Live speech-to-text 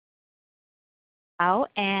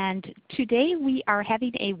And today we are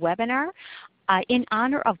having a webinar in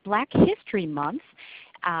honor of Black History Month,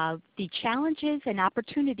 the challenges and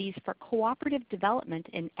opportunities for cooperative development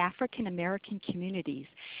in African American communities.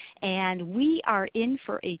 And we are in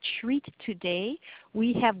for a treat today.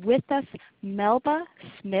 We have with us Melbah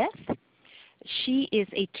Smith. She is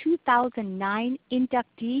a 2009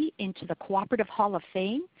 inductee into the Cooperative Hall of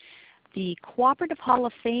Fame. The Cooperative Hall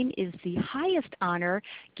of Fame is the highest honor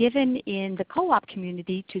given in the co-op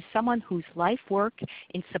community to someone whose life work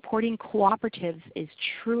in supporting cooperatives is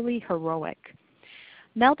truly heroic.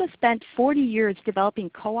 Melbah spent 40 years developing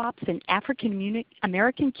co-ops in African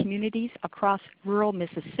American communities across rural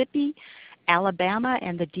Mississippi, Alabama,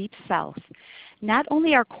 and the Deep South. Not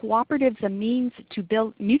only are cooperatives a means to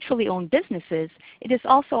build mutually owned businesses, it is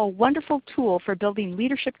also a wonderful tool for building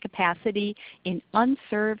leadership capacity in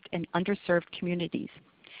unserved and underserved communities.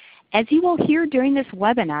 As you will hear during this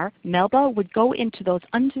webinar, Melbah would go into those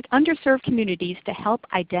underserved communities to help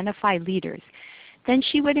identify leaders. Then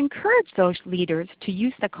she would encourage those leaders to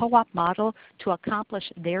use the co-op model to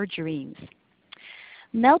accomplish their dreams.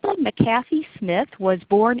 Melbah McCaffey Smith was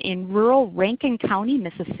born in rural Rankin County,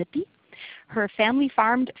 Mississippi. Her family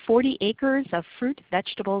farmed 40 acres of fruit,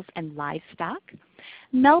 vegetables, and livestock.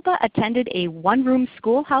 Melbah attended a one-room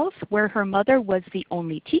schoolhouse where her mother was the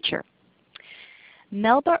only teacher.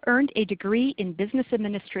 Melbah earned a degree in business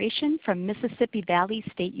administration from Mississippi Valley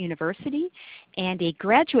State University and a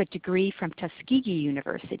graduate degree from Tuskegee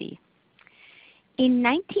University. In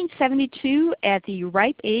 1972, at the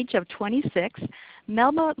ripe age of 26,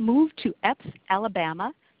 Melbah moved to Epes,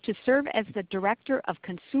 Alabama, to serve as the Director of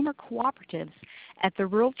Consumer Cooperatives at the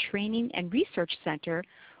Rural Training and Research Center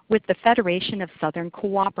with the Federation of Southern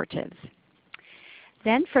Cooperatives.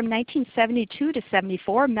 Then from 1972 to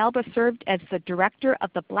 74, Melbah served as the Director of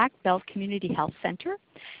the Black Belt Community Health Center,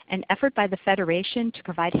 an effort by the Federation to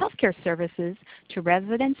provide health care services to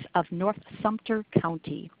residents of North Sumter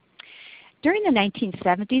County. During the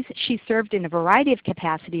 1970s, she served in a variety of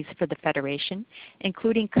capacities for the Federation,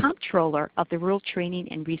 including Comptroller of the Rural Training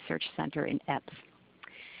and Research Center in Epes.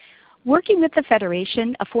 Working with the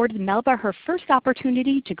Federation afforded Melbah her first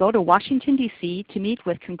opportunity to go to Washington, D.C. to meet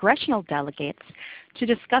with congressional delegates to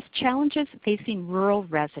discuss challenges facing rural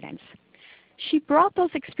residents. She brought those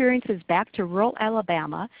experiences back to rural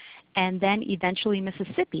Alabama and then eventually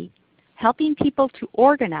Mississippi, helping people to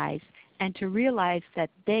organize and to realize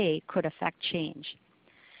that they could affect change.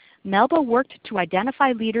 Melbah worked to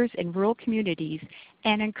identify leaders in rural communities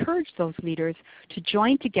and encourage those leaders to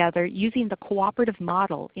join together using the cooperative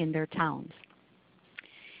model in their towns.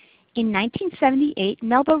 In 1978,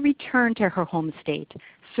 Melbah returned to her home state,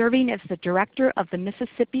 serving as the Director of the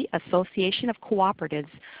Mississippi Association of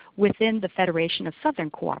Cooperatives within the Federation of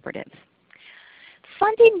Southern Cooperatives.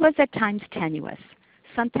 Funding was at times tenuous.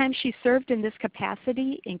 Sometimes she served in this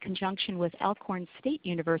capacity in conjunction with Elkhorn State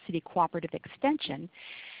University Cooperative Extension,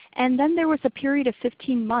 and then there was a period of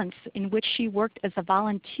 15 months in which she worked as a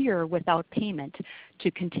volunteer without payment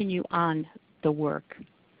to continue on the work.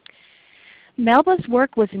 Melbah's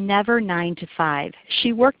work was never 9 to 5.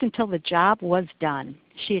 She worked until the job was done.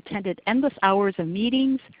 She attended endless hours of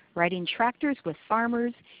meetings, riding tractors with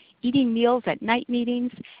farmers, eating meals at night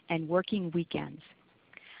meetings, and working weekends.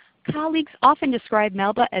 Colleagues often describe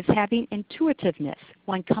Melbah as having intuitiveness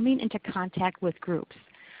when coming into contact with groups.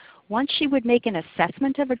 Once she would make an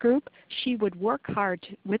assessment of a group, she would work hard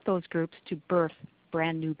with those groups to birth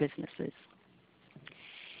brand new businesses.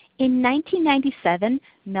 In 1997,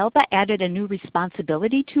 Melbah added a new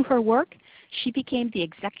responsibility to her work. She became the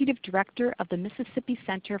Executive Director of the Mississippi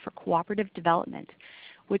Center for Cooperative Development,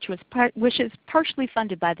 which is partially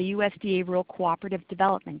funded by the USDA Rural Cooperative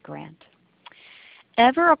Development Grant.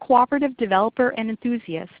 Ever a cooperative developer and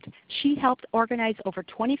enthusiast, she helped organize over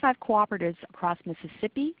 25 cooperatives across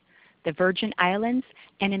Mississippi, the Virgin Islands,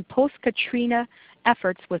 and in post-Katrina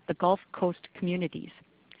efforts with the Gulf Coast communities.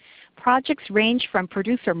 Projects range from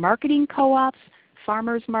producer marketing co-ops,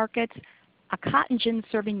 farmers markets, a cotton gin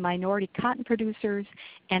serving minority cotton producers,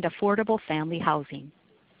 and affordable family housing.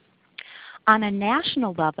 On a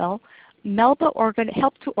national level, Melbah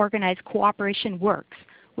helped to organize Cooperation Works,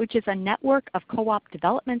 which is a network of co-op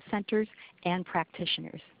development centers and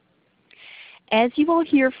practitioners. As you will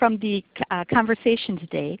hear from the conversation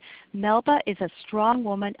today, Melbah is a strong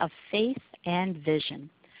woman of faith and vision.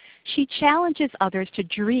 She challenges others to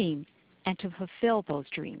dream and to fulfill those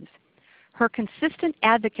dreams. Her consistent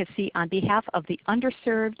advocacy on behalf of the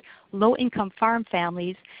underserved, low-income farm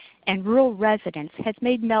families and rural residents has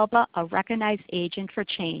made Melbah a recognized agent for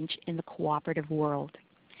change in the cooperative world.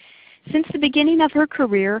 Since the beginning of her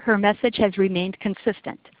career, her message has remained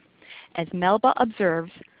consistent. As Melbah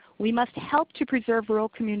observes, we must help to preserve rural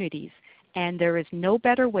communities, and there is no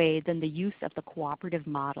better way than the use of the cooperative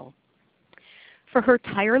model. For her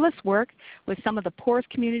tireless work with some of the poorest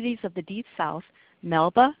communities of the Deep South,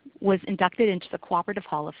 Melbah was inducted into the Cooperative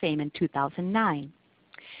Hall of Fame in 2009.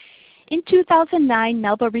 In 2009,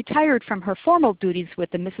 Melbah retired from her formal duties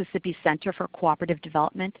with the Mississippi Center for Cooperative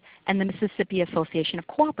Development and the Mississippi Association of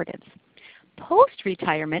Cooperatives.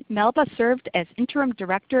 Post-retirement, Melbah served as interim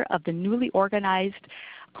director of the newly organized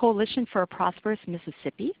Coalition for a Prosperous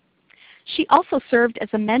Mississippi. She also served as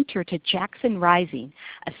a mentor to Jackson Rising,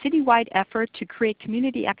 a citywide effort to create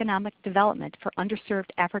community economic development for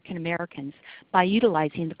underserved African Americans by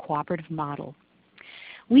utilizing the cooperative model.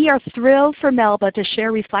 We are thrilled for Melbah to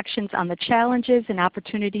share reflections on the challenges and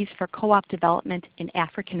opportunities for co-op development in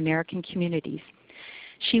African American communities.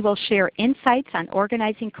 She will share insights on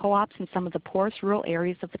organizing co-ops in some of the poorest rural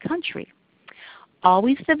areas of the country.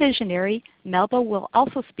 Always the visionary, Melbah will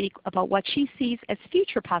also speak about what she sees as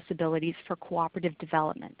future possibilities for cooperative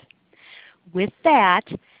development. With that,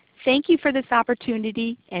 thank you for this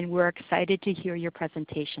opportunity, and we're excited to hear your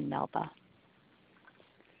presentation, Melbah.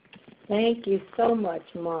 Thank you so much,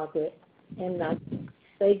 Margaret. And I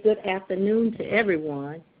say good afternoon to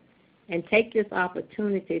everyone, and take this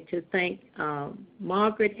opportunity to thank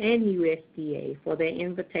Margaret and USDA for their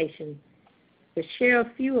invitation to share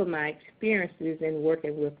a few of my experiences in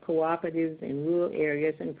working with cooperatives in rural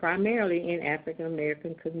areas and primarily in African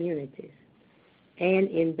American communities and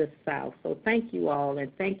in the South. So thank you all, and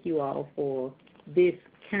thank you all for this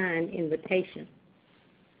kind invitation.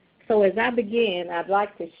 So as I begin, I'd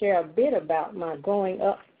like to share a bit about my growing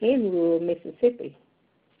up in rural Mississippi.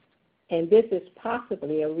 And this is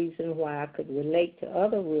possibly a reason why I could relate to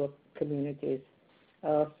other rural communities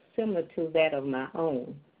similar to that of my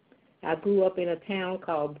own. I grew up in a town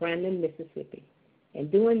called Brandon, Mississippi.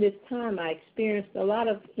 And during this time, I experienced a lot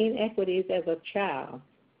of inequities as a child.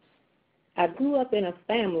 I grew up in a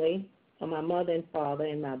family of my mother and father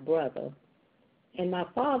and my brother. And my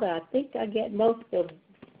father, I think I get most of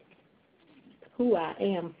who I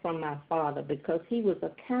am from my father because he was a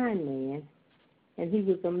kind man, and he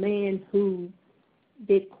was a man who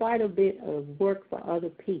did quite a bit of work for other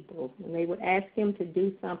people. When they would ask him to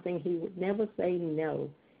do something, he would never say no.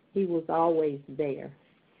 He was always there.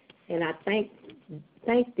 And I thank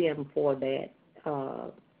them for that,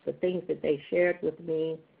 the things that they shared with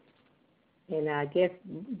me, and I guess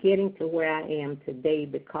getting to where I am today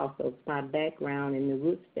because of my background and the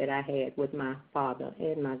roots that I had with my father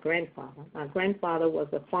and my grandfather. My grandfather was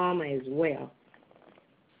a farmer as well,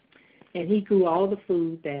 and he grew all the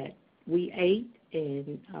food that we ate,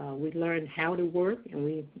 and we learned how to work, and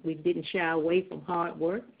we didn't shy away from hard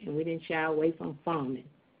work, and we didn't shy away from farming.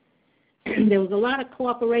 There was a lot of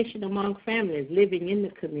cooperation among families living in the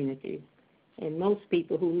community, and most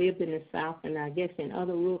people who lived in the South and I guess in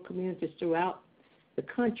other rural communities throughout the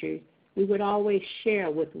country, we would always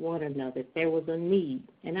share with one another if there was a need.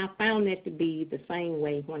 And I found that to be the same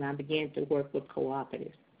way when I began to work with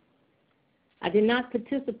cooperatives. I did not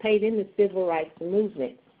participate in the civil rights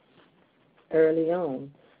movement early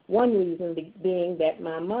on, one reason being that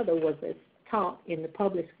my mother was taught in the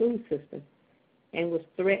public school system and was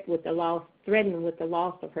threatened with the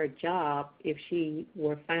loss of her job if she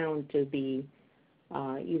were found to be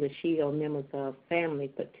either she or members of family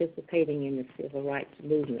participating in the civil rights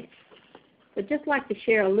movement. But just like to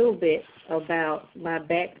share a little bit about my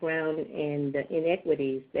background and the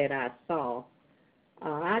inequities that I saw.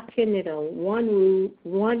 I attended a one-room,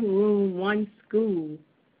 one-school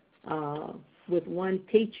with one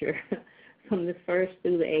teacher from the 1st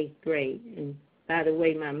through the 8th grade. And by the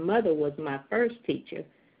way, my mother was my first teacher,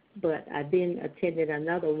 but I then attended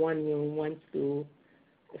another one-room,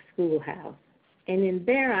 schoolhouse. And in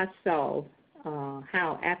there I saw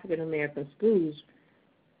how African American schools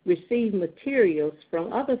received materials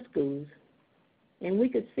from other schools. And we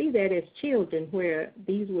could see that as children where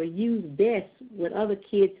these were used desks with other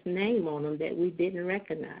kids' name on them that we didn't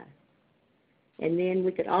recognize. And then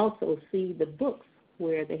we could also see the books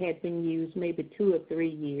where they had been used maybe 2 or 3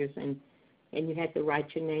 years, and you had to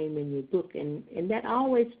write your name in your book. And that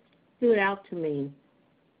always stood out to me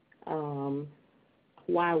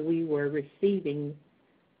why we were receiving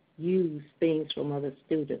used things from other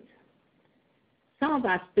students. Some of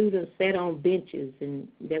our students sat on benches and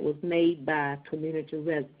that was made by community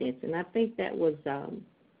residents, and I think that was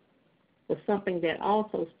something that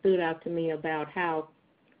also stood out to me about how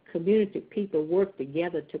community people work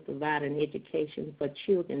together to provide an education for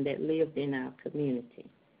children that lived in our community.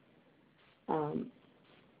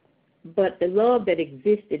 But the love that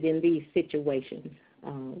existed in these situations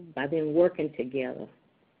by them working together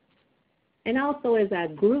And also as I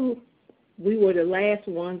grew, we were the last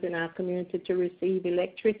ones in our community to receive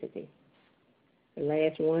electricity, the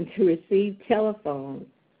last one to receive telephones,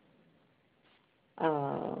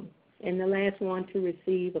 and the last one to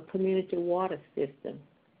receive a community water system.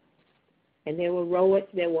 And there were roads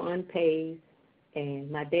that were unpaved, and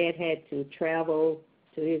my dad had to travel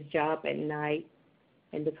to his job at night,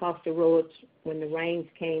 and because the roads, when the rains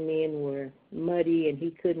came in, were muddy and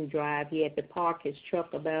he couldn't drive, he had to park his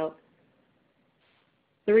truck about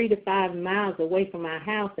 3 to 5 miles away from our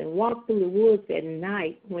house and walk through the woods at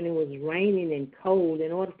night when it was raining and cold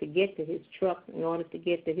in order to get to his truck, in order to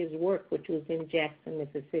get to his work, which was in Jackson,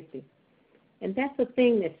 Mississippi. And that's the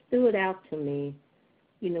thing that stood out to me.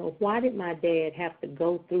 You know, why did my dad have to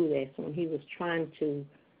go through this when he was trying to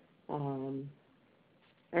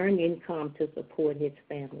earn income to support his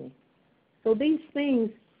family? So these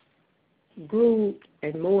things grew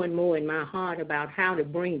and more in my heart about how to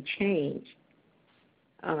bring change.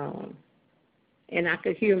 And I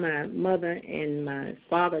could hear my mother and my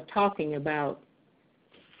father talking about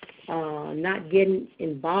not getting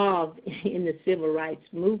involved in the civil rights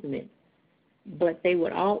movement, but they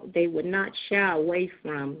would not shy away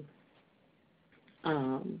from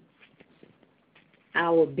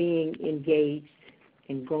our being engaged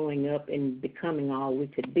and growing up and becoming all we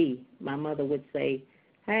could be. My mother would say,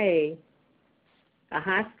 "Hey, a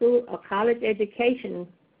college education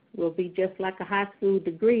will be just like a high school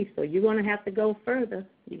degree, so you're going to have to go further.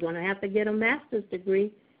 You're going to have to get a master's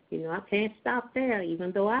degree. You know, I can't stop there,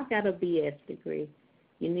 even though I've got a BS degree.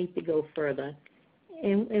 You need to go further."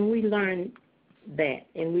 And we learned that,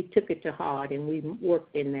 and we took it to heart, and we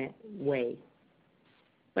worked in that way.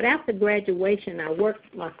 But after graduation,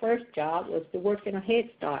 my first job was to work in a Head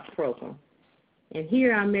Start program. And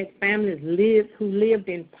here I met families who lived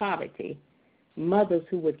in poverty, mothers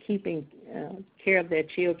who were keeping care of their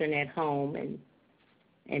children at home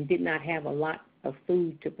and did not have a lot of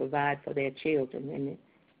food to provide for their children. And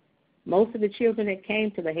most of the children that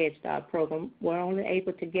came to the Head Start program were only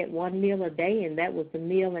able to get one meal a day, and that was the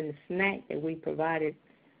meal and the snack that we provided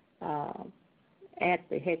at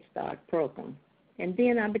the Head Start program. And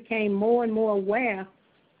then I became more and more aware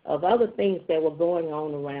of other things that were going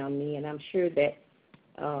on around me, and I'm sure that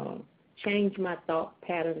changed my thought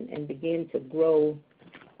pattern and began to grow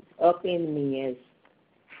up in me as,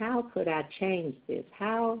 how could I change this?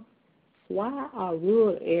 Why are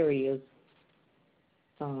rural areas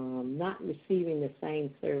not receiving the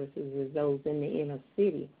same services as those in the inner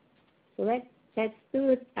city? So that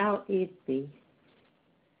stood out in me.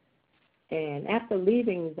 And after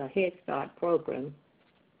leaving the Head Start program,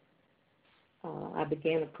 I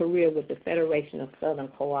began a career with the Federation of Southern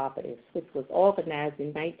Cooperatives, which was organized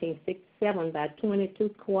in 1967 by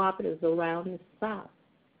 22 cooperatives around the South.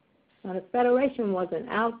 Now, the Federation was an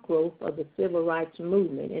outgrowth of the Civil Rights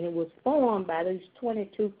Movement, and it was formed by these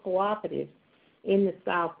 22 cooperatives in the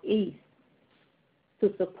Southeast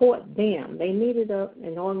to support them. They needed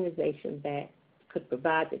an organization that could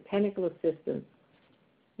provide the technical assistance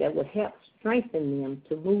that would help strengthen them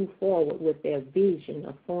to move forward with their vision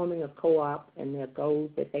of forming a co-op and their goals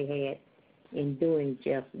that they had in doing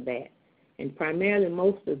just that. And primarily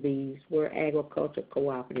most of these were agriculture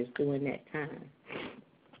cooperatives during that time.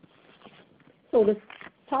 So let's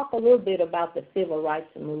talk a little bit about the Civil Rights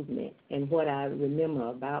Movement and what I remember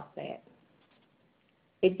about that.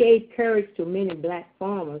 It gave courage to many black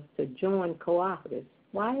farmers to join cooperatives.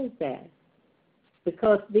 Why is that?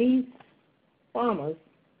 Because these farmers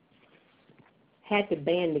had to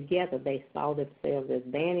band together. They saw themselves as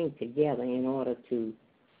banding together in order to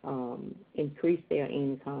increase their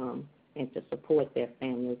income and to support their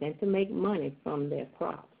families and to make money from their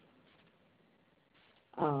crops.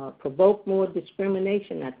 Provoke more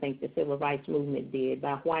discrimination, I think the Civil Rights Movement did,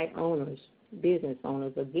 by white owners, business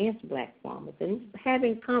owners against black farmers. And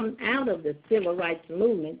having come out of the Civil Rights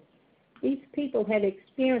Movement, these people had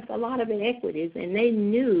experienced a lot of inequities, and they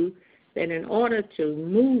knew that in order to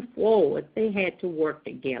move forward, they had to work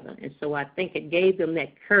together. And so I think it gave them that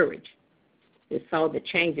courage. They saw the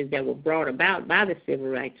changes that were brought about by the Civil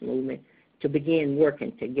Rights Movement to begin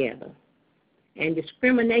working together. And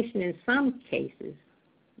discrimination in some cases,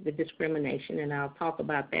 the discrimination, and I'll talk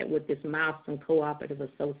about that with this Milestone Cooperative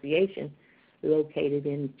Association located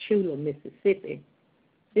in Chula, Mississippi.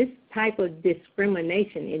 This type of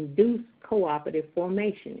discrimination induced cooperative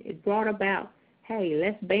formation. It brought about, hey,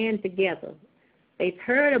 let's band together. They've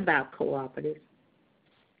heard about cooperatives,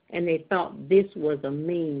 and they thought this was a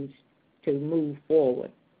means to move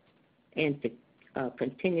forward and to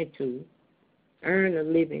continue to earn a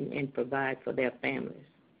living and provide for their families.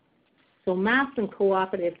 So Milestone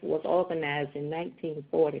Cooperative was organized in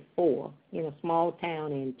 1944 in a small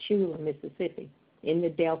town in Chula, Mississippi, in the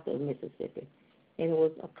Delta of Mississippi. And it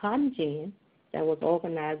was a cotton gin that was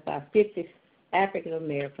organized by 50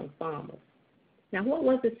 African-American farmers. Now, what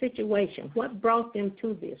was the situation? What brought them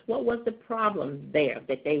to this? What was the problem there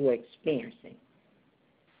that they were experiencing?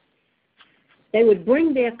 They would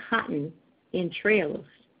bring their cotton in trailers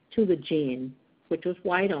to the gin, which was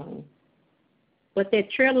white-owned, but their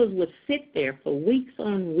trailers would sit there for weeks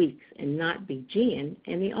on weeks and not be ginned,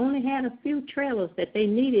 and they only had a few trailers that they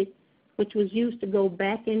needed, which was used to go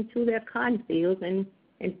back into their cotton fields and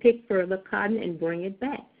pick further cotton and bring it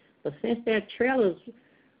back. But since their trailers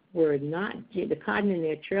were not, the cotton in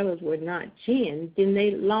their trailers were not ginned, then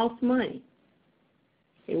they lost money.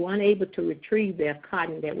 They weren't able to retrieve their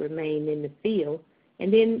cotton that remained in the field,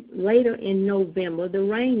 and then later in November, the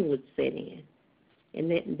rain would set in,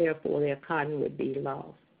 and therefore their cotton would be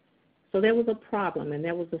lost. So there was a problem, and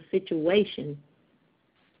there was a situation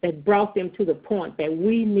that brought them to the point that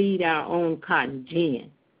we need our own cotton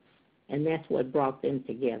gin, and that's what brought them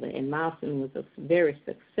together. And Milestone was a very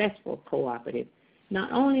successful cooperative.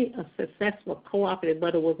 Not only a successful cooperative,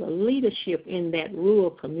 but it was a leadership in that rural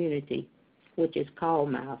community, which is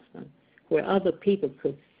called Milestone, where other people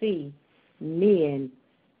could see men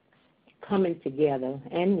coming together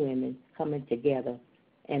and women coming together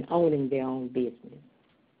and owning their own business.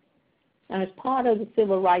 Now, as part of the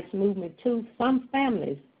civil rights movement, too, some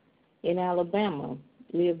families in Alabama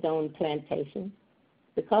lived on plantations.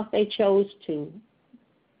 Because they chose to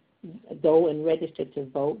go and register to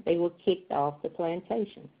vote, they were kicked off the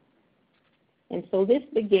plantation. And so this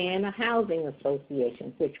began a housing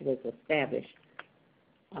association, which was established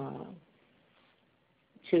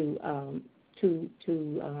to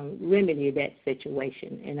remedy that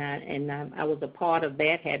situation. And I was a part of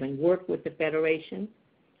that, having worked with the Federation.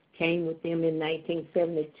 Came with them in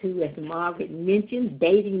 1972, as Margaret mentioned,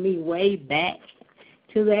 dating me way back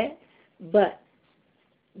to that. But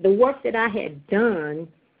the work that I had done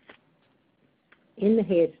in the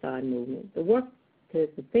Head Start movement, the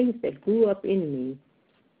things that grew up in me,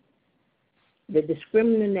 the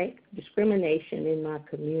discrimination in my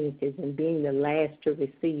communities and being the last to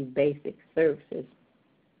receive basic services,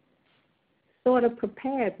 sort of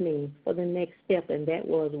prepared me for the next step, and that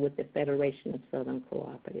was with the Federation of Southern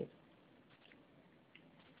Cooperatives.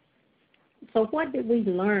 So what did we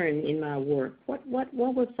learn in my work? What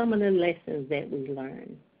were some of the lessons that we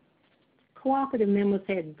learned? Cooperative members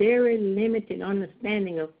had very limited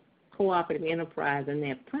understanding of cooperative enterprise and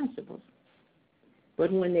their principles.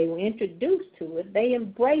 But when they were introduced to it, they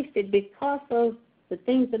embraced it because of the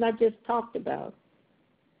things that I just talked about,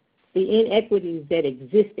 the inequities that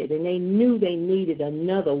existed, and they knew they needed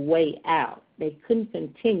another way out. They couldn't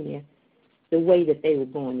continue the way that they were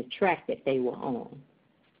going, the track that they were on.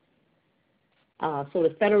 So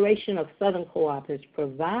the Federation of Southern Cooperatives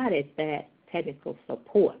provided that technical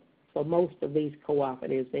support for most of these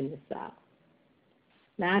cooperatives in the South.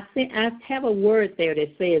 Now, I have a word there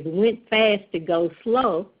that says went fast to go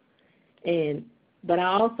slow, but I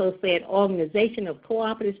also said organization of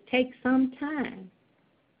cooperatives takes some time.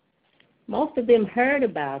 Most of them heard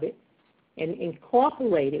about it and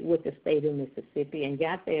incorporated with the state of Mississippi and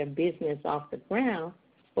got their business off the ground,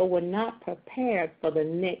 but were not prepared for the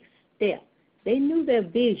next step. They knew their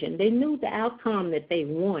vision. They knew the outcome that they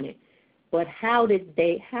wanted, but how to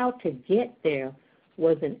get there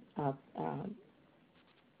was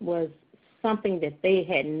something that they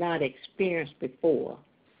had not experienced before.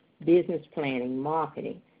 Business planning,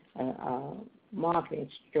 marketing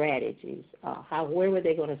strategies, where were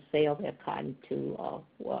they going to sell their cotton to,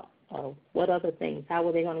 what other things, how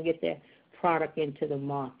were they going to get their product into the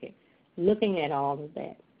market. Looking at all of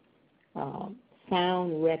that.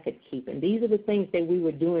 Sound record keeping. These are the things that we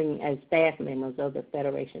were doing as staff members of the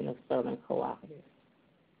Federation of Southern Cooperatives.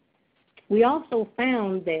 We also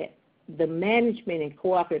found that the management in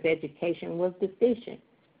cooperative education was deficient.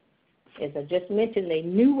 As I just mentioned, they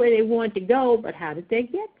knew where they wanted to go, but how did they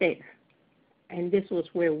get there? And this was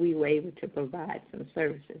where we were able to provide some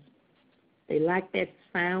services. They lacked that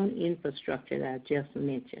sound infrastructure that I just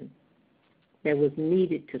mentioned that was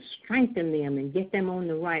needed to strengthen them and get them on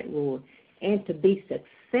the right road and to be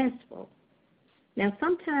successful. Now,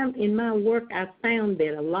 sometimes in my work, I found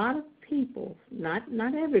that a lot of people, not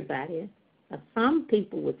everybody, some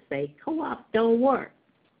people would say co-ops don't work.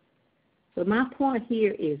 But my point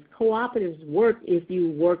here is cooperatives work if you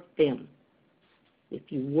work them, if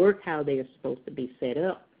you work how they are supposed to be set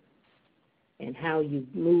up and how you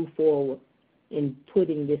move forward in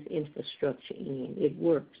putting this infrastructure in. It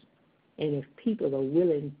works. And if people are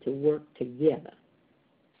willing to work together.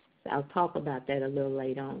 I'll talk about that a little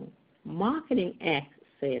later on. Marketing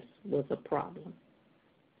access was a problem,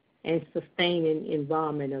 and sustaining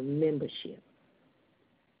involvement of membership.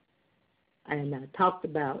 And I talked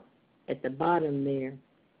about at the bottom there,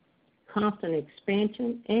 constant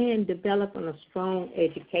expansion and developing a strong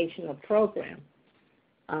educational program.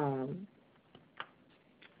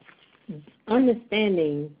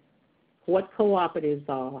 Understanding what cooperatives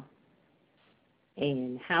are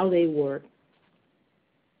and how they work,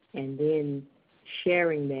 and then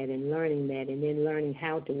sharing that and learning that, and then learning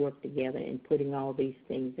how to work together and putting all these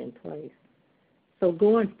things in place. So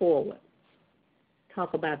going forward,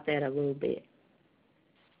 talk about that a little bit.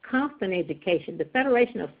 Constant education. The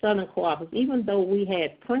Federation of Southern Cooperatives, even though we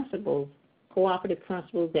had principles, cooperative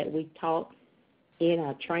principles that we taught in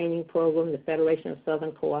our training program, the Federation of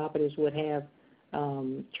Southern Cooperatives would have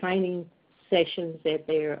training sessions at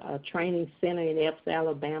their training center in Epps,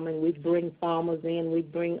 Alabama, and we'd bring farmers in,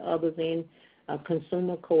 we'd bring others in,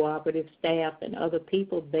 consumer cooperative staff and other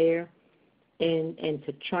people there and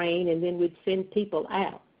to train, and then we'd send people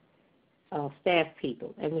out, staff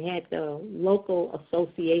people. And we had the local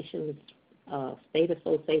associations, state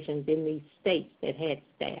associations in these states that had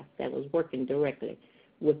staff that was working directly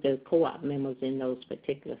with the co-op members in those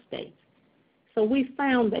particular states. So we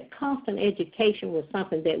found that constant education was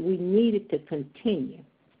something that we needed to continue,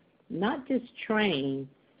 not just train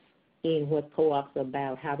in what co-ops are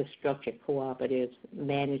about, how to structure cooperatives,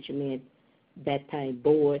 management, that time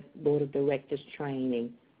board of directors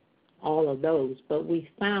training, all of those. But we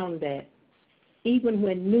found that even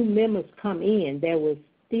when new members come in, there was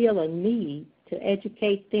still a need to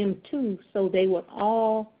educate them too, so they would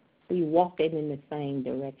all be walking in the same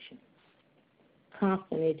direction.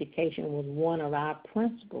 Constant education was one of our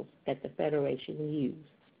principles that the Federation used.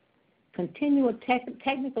 Continual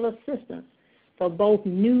technical assistance for both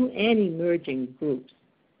new and emerging groups.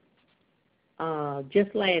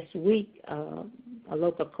 Just last week, a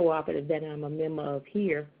local cooperative that I'm a member of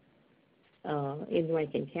here in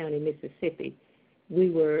Rankin County, Mississippi, we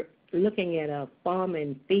were looking at a farm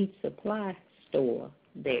and feed supply store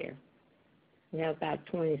there. We have about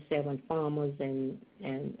 27 farmers, and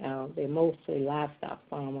they're mostly livestock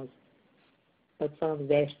farmers, but some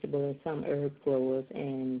vegetable and some herb growers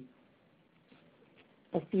and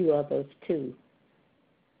a few others too.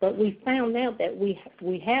 But we found out that we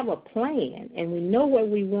have a plan and we know where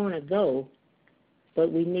we want to go, but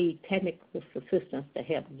we need technical assistance to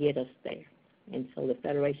help get us there. And so the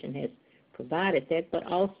Federation has provided that, but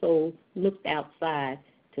also looked outside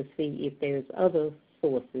to see if there's other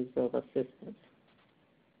sources of assistance.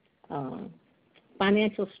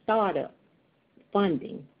 Financial startup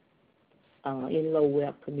funding in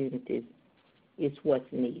low-wealth communities is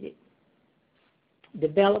what's needed.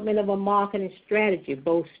 Development of a marketing strategy,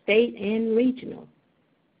 both state and regional.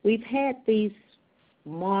 We've had these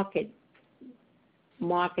marketing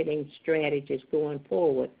strategies going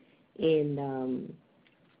forward in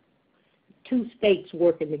 2 states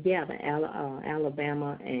working together,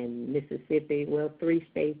 Alabama and Mississippi, 3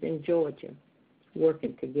 states in Georgia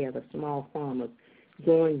working together, small farmers,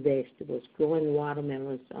 growing vegetables, growing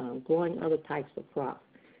watermelons, growing other types of crops,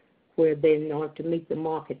 where they, in order to meet the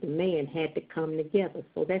market demand, had to come together.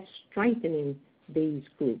 So that's strengthening these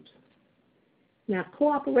groups. Now,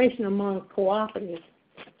 cooperation among cooperatives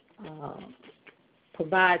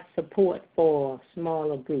provides support for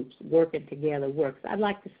smaller groups. Working together works. I'd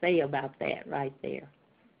like to say about that right there.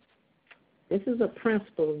 This is a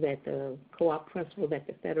principle that the co-op principle that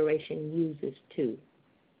the Federation uses too.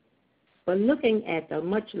 But looking at the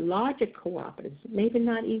much larger cooperatives, maybe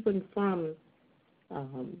not even from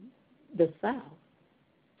the South,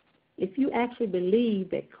 if you actually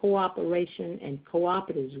believe that cooperation and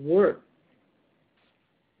cooperatives work,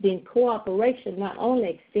 then cooperation not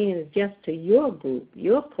only extends just to your group,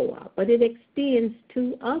 your co-op, but it extends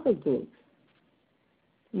to other groups.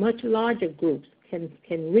 Much larger groups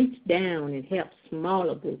can reach down and help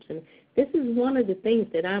smaller groups. And this is one of the things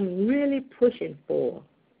that I'm really pushing for.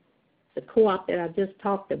 The co-op that I just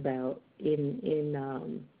talked about in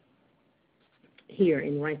here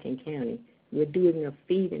in Rankin County, we're doing a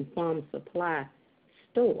feed and farm supply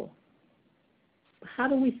store. How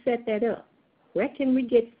do we set that up? Where can we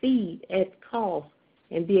get feed at cost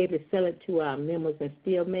and be able to sell it to our members and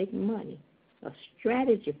still make money? A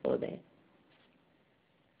strategy for that.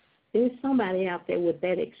 There's somebody out there with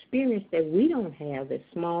that experience that we don't have as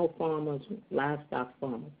small farmers, livestock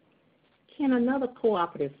farmers. Can another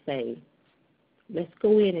cooperative say, let's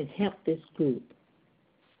go in and help this group?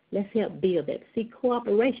 Let's help build that. See,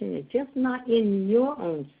 cooperation is just not in your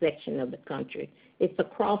own section of the country. It's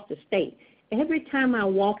across the state. Every time I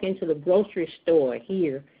walk into the grocery store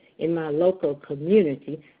here in my local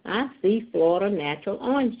community, I see Florida Natural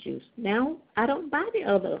Orange Juice. Now, I don't buy the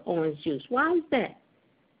other orange juice. Why is that?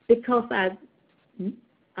 Because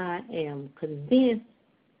I am convinced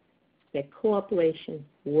that cooperation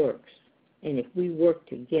works. And if we work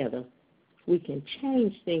together, we can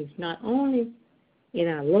change things not only in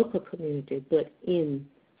our local community, but in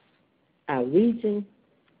our region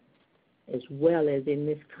as well as in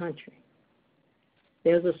this country.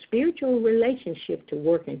 There's a spiritual relationship to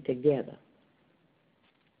working together.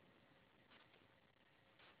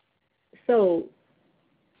 So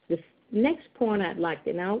the next point I'd like to,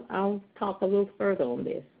 and I'll talk a little further on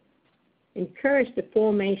this, encourage the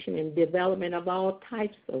formation and development of all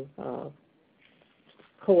types of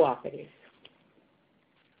cooperatives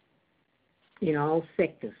in all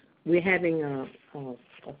sectors. We're having a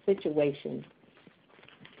situation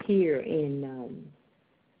here in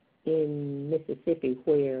Mississippi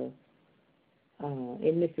where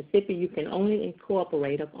in Mississippi you can only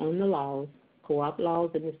incorporate on the laws, co-op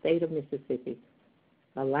laws in the state of Mississippi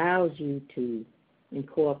allows you to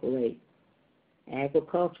incorporate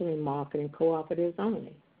agriculture and marketing cooperatives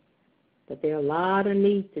only. But there are a lot of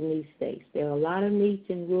needs in these states. There are a lot of needs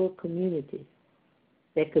in rural communities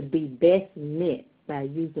that could be best met by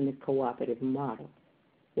using the cooperative model,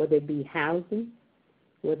 whether it be housing,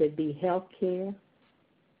 whether it be health care,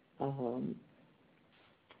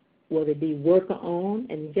 whether it be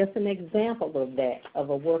worker-owned. And just an example of that, of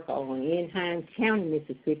a worker-owned, in Hinds County,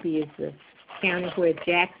 Mississippi, is the county where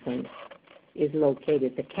Jackson is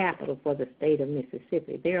located, the capital for the state of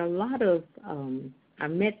Mississippi. There are a lot of, I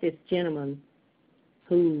met this gentleman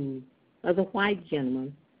who was a white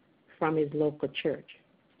gentleman from his local church.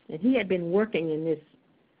 And he had been working in this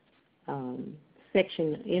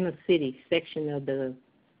section, inner city section of the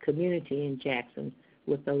community in Jackson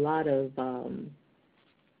with a lot of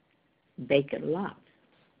vacant lots.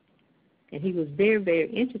 And he was very, very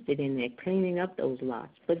interested in that, cleaning up those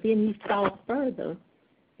lots. But then he saw further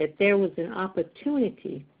that there was an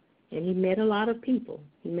opportunity, and he met a lot of people.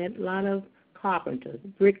 He met a lot of carpenters,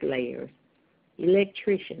 bricklayers,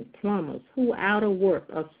 electricians, plumbers, who were out of work,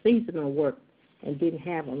 of seasonal work, and didn't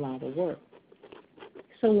have a lot of work.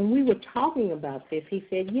 So when we were talking about this, he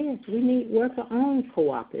said, yes, we need worker-owned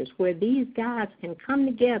cooperatives where these guys can come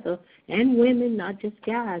together, and women, not just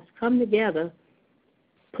guys, come together,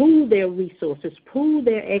 pool their resources, pool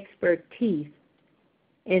their expertise,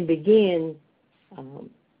 and begin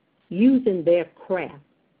using their craft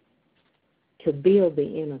to build the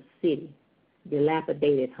inner city,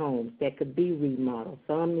 dilapidated homes that could be remodeled.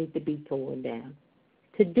 Some need to be torn down,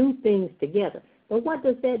 to do things together. But what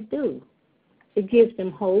does that do? It gives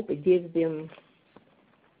them hope. It gives them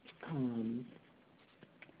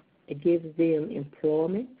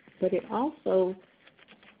employment, but it also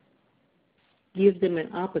gives them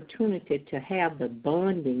an opportunity to have the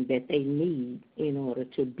bonding that they need in order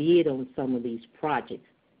to bid on some of these projects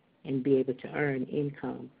and be able to earn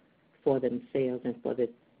income for themselves and for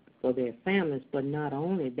their families. But not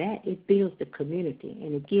only that, it builds the community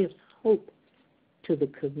and it gives hope to the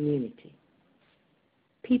community.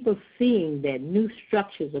 People seeing that new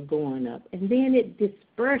structures are going up, and then it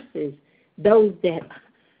disperses those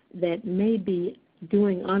that may be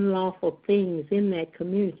doing unlawful things in that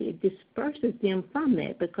community. It disperses them from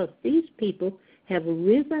that because these people have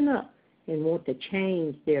risen up and want to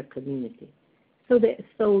change their community. So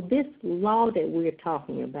this law that we're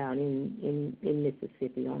talking about in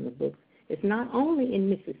Mississippi on the books is not only in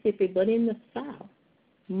Mississippi but in the South.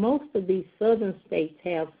 Most of these southern states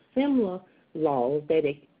have similar laws that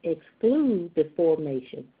exclude the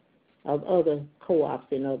formation of other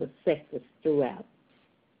co-ops in other sectors throughout.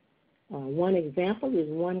 One example is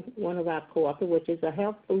one of our co-ops, which is a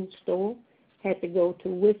health food store, had to go to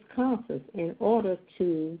Wisconsin in order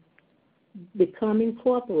to become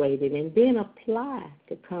incorporated and then apply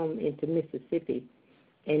to come into Mississippi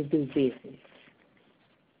and do business.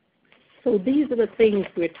 So these are the things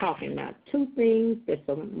we're talking about. Two things that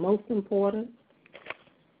are most important.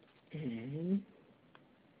 And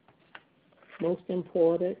most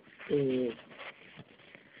important is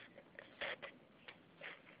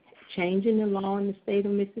changing the law in the state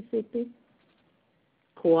of Mississippi,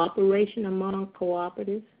 cooperation among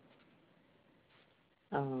cooperatives,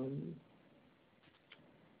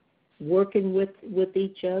 working with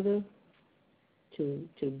each other to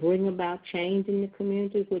bring about change in the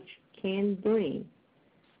communities, which can bring.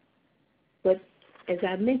 But as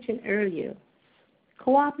I mentioned earlier,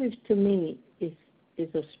 cooperatives to me is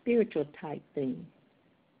a spiritual type thing.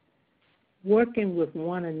 Working with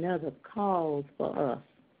one another calls for us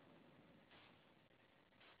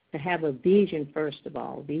to have a vision, first of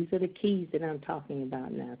all. These are the keys that I'm talking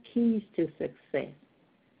about now. Keys to success.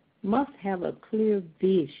 Must have a clear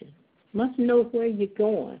vision. Must know where you're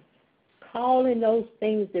going. Calling those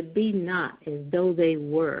things that be not as though they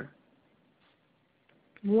were.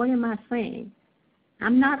 What am I saying?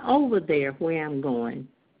 I'm not over there where I'm going,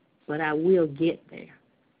 but I will get there.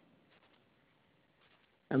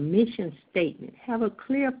 A mission statement. Have a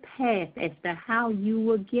clear path as to how you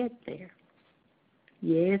will get there.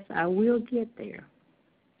 Yes, I will get there.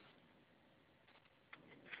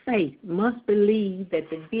 Faith. Must believe that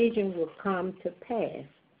the vision will come to pass.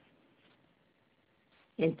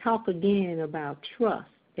 And talk again about trust,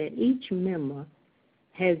 that each member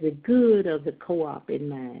has the good of the co-op in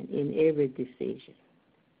mind in every decision.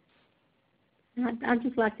 I'd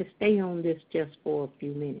just like to stay on this just for a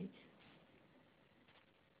few minutes.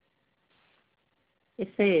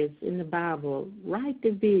 It says in the Bible, write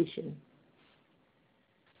the vision,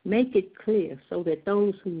 make it clear so that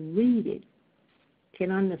those who read it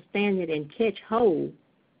can understand it and catch hold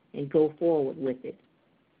and go forward with it.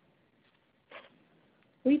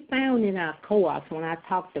 We found in our co-ops, when I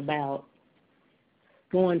talked about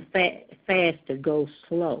going fast to go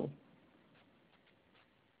slow,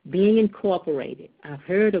 being incorporated. I've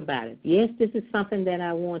heard about it. Yes, this is something that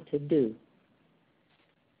I want to do.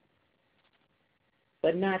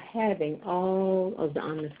 But not having all of the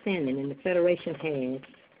understanding. And the Federation has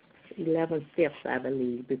 11 steps, I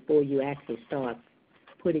believe, before you actually start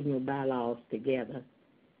putting your bylaws together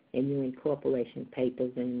and your incorporation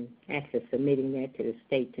papers and actually submitting that to the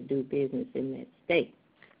state to do business in that state.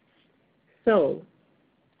 So,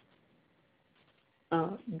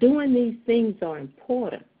 doing these things are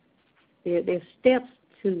important. They're steps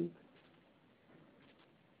to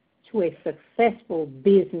a successful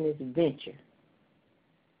business venture.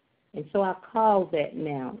 And so I call that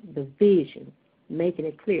now the vision, making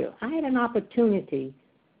it clear. I had an opportunity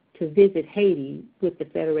to visit Haiti with the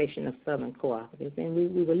Federation of Southern Cooperatives, and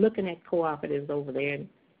we were looking at cooperatives over there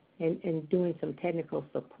and doing some technical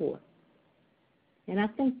support. And I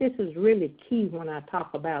think this is really key when I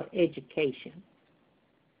talk about education.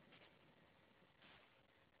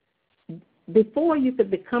 Before you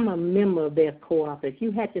could become a member of their cooperative,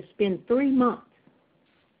 you had to spend 3 months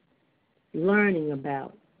learning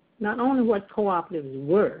about not only what cooperatives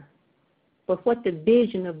were, but what the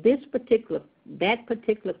vision of that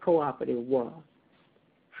particular cooperative was.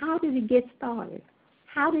 How did it get started?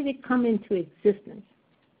 How did it come into existence?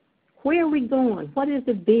 Where are we going? What is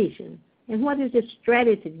the vision? And what is the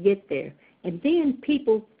strategy to get there? And then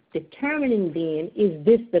people determining then, is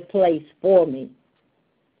this the place for me?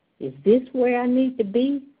 Is this where I need to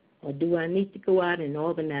be? Or do I need to go out and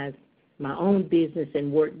organize my own business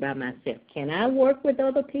and work by myself? Can I work with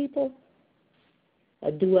other people?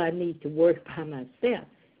 Or do I need to work by myself?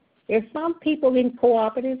 There's some people in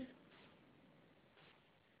cooperatives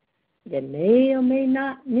that may or may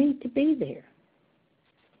not need to be there.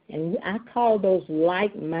 And I call those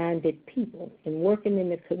like-minded people and working in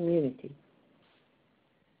the community.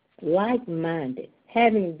 Like-minded,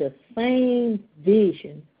 having the same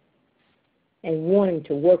vision and wanting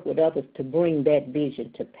to work with others to bring that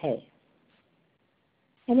vision to pass.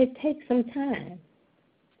 And it takes some time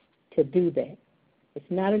to do that.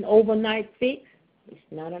 It's not an overnight fix. It's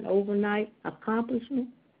not an overnight accomplishment.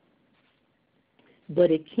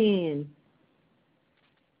 But you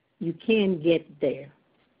can get there.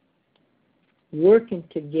 Working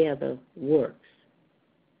together works.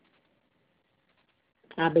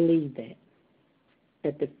 I believe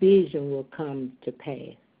that the vision will come to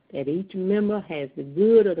pass, that each member has the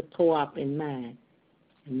good of the co-op in mind,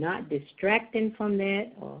 not distracting from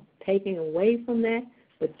that or taking away from that,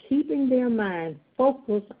 but keeping their mind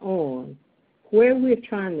focused on where we're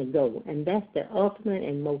trying to go, and that's the ultimate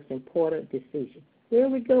and most important decision. Where are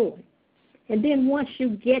we going? And then once you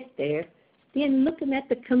get there, then looking at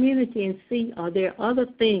the community and see, are there other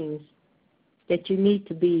things that you need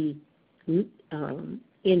to be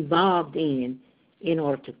involved in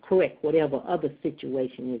order to correct whatever other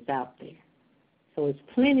situation is out there. So it's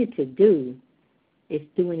plenty to do. It's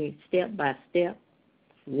doing it step by step,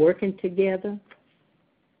 working together,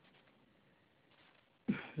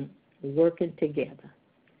 working together.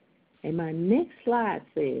 And my next slide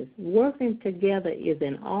says, working together is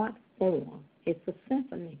an art form. It's a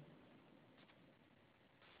symphony.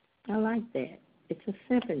 I like that. It's a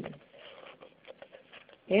symphony.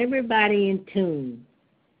 Everybody in tune.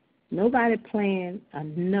 Nobody playing a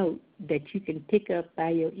note that you can pick up by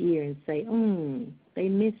your ear and say, they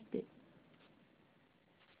missed it.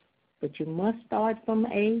 But you must start from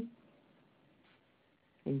A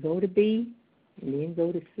and go to B and then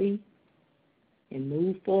go to C and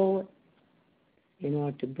move forward in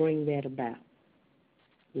order to bring that about.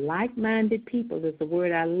 Like-minded people is the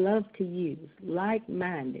word I love to use.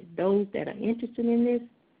 Like-minded, those that are interested in this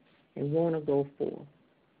and want to go forward.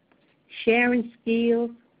 Sharing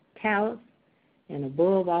skills, talents, and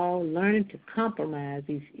above all, learning to compromise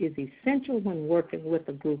is essential when working with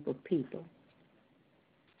a group of people.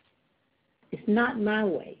 It's not my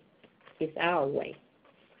way. It's our way.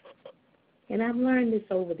 And I've learned this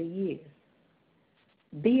over the years.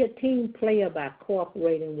 Be a team player by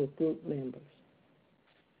cooperating with group members.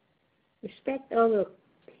 Respect other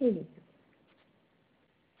opinions.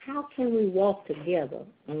 How can we walk together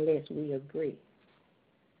unless we agree?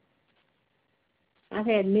 I've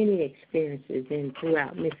had many experiences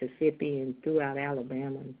throughout Mississippi and throughout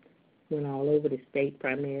Alabama, and went all over the state,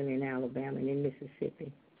 primarily in Alabama and in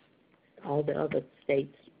Mississippi. All the other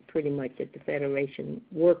states pretty much that the Federation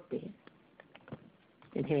worked in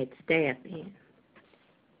and had staff in.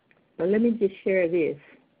 But let me just share this.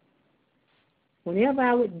 Whenever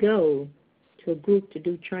I would go to a group to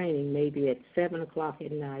do training, maybe at 7 o'clock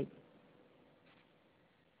at night,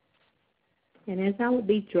 and as I would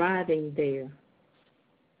be driving there,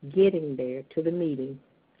 getting there to the meeting,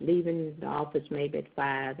 leaving the office maybe at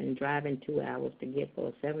 5 and driving 2 hours to get for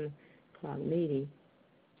a 7 o'clock meeting,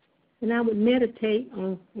 and I would meditate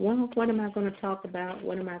on, well, what am I going to talk about?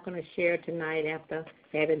 What am I going to share tonight after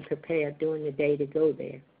having prepared during the day to go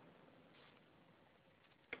there?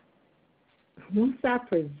 Once I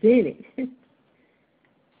presented,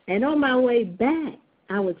 and on my way back,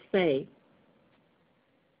 I would say,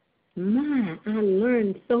 my, I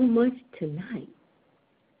learned so much tonight.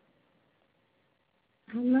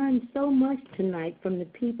 I learned so much tonight from the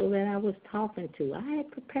people that I was talking to. I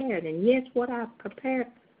had prepared, and yes, what I prepared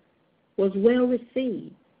was well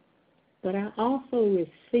received, but I also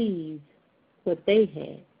received what they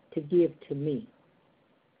had to give to me.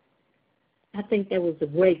 I think that was a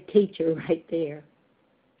great teacher right there.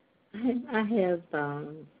 I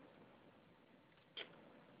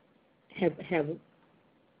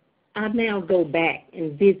now go back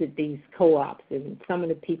and visit these co-ops and some of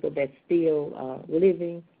the people that still are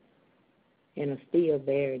living and are still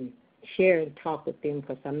there, and share and talk with them,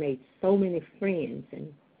 because I made so many friends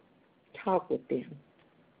and talk with them.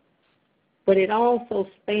 But it also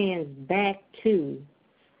spans back to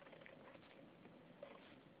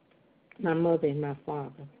my mother and my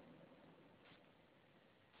father.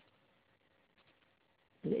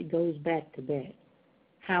 It goes back to that,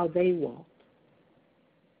 how they walked,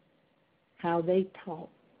 how they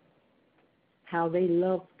talked, how they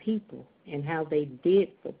loved people, and how they did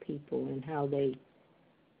for people, and how they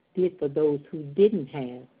did for those who didn't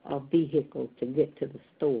have a vehicle to get to the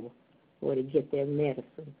store or to get their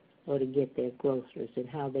medicine or to get their groceries, and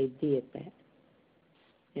how they did that.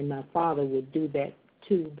 And my father would do that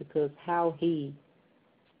too, because how he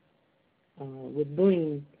would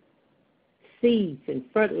bring seeds and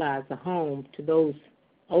fertilizer home to those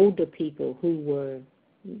older people who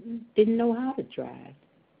didn't know how to drive.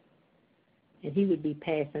 And he would be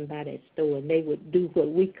passing by that store, and they would do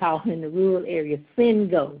what we call in the rural area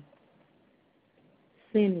Singo.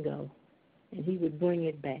 And he would bring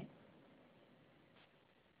it back.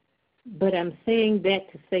 But I'm saying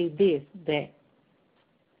that to say this,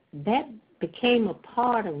 that became a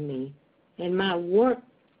part of me, and my work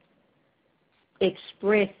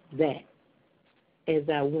expressed that as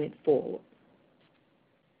I went forward.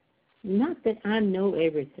 Not that I know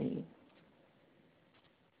everything,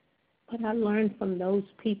 but I learned from those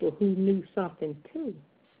people who knew something too.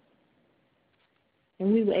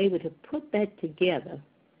 And we were able to put that together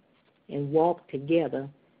and walk together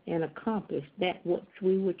and accomplish that what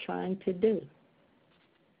we were trying to do.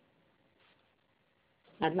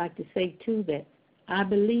 I'd like to say, too, that I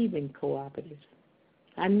believe in cooperatives.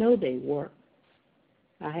 I know they work.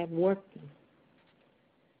 I have worked them.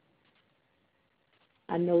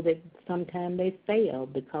 I know that sometimes they fail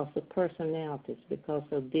because of personalities, because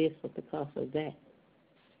of this or because of that.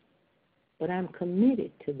 But I'm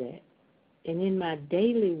committed to that. And in my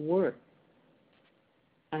daily work,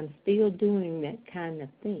 I'm still doing that kind of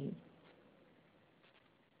thing.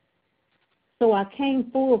 So I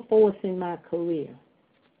came full force in my career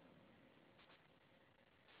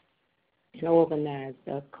and organized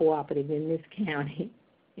a cooperative in this county.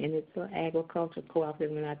 And it's an agricultural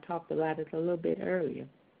cooperative, and I talked about it a little bit earlier.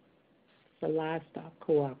 It's a livestock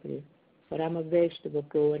cooperative. But I'm a vegetable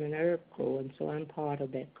grower and an herb grower, and so I'm part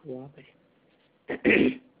of that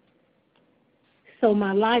cooperative. So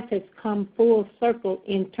my life has come full circle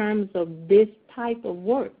in terms of this type of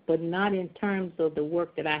work, but not in terms of the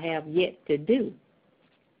work that I have yet to do.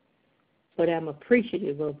 but I'm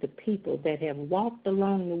appreciative of the people that have walked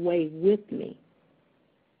along the way with me.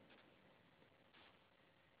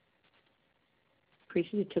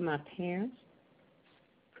 Appreciative to my parents,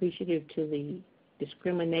 appreciative to the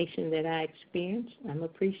discrimination that I experienced. I'm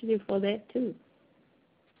appreciative for that too.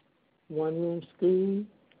 One-room school,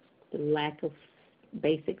 the lack of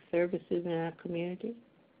basic services in our community.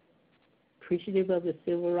 Appreciative of the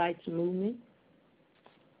civil rights movement.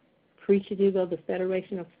 Appreciative of the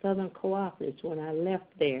Federation of Southern Cooperatives when I left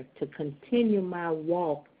there to continue my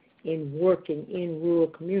walk in working in rural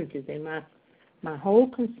communities. And my whole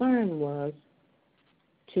concern was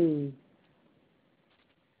to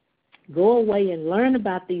go away and learn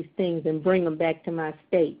about these things and bring them back to my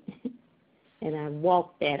state. And I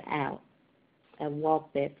walked that out. I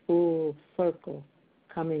walked that full circle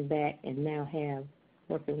coming back and now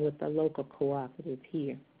working with a local cooperative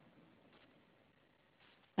here.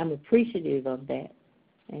 I'm appreciative of that,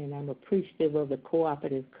 and I'm appreciative of the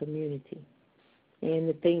cooperative community and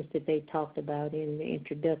the things that they talked about in the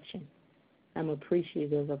introduction. I'm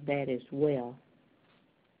appreciative of that as well.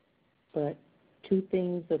 But 2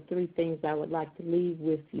 things or 3 things I would like to leave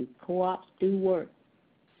with you. Co-ops do work.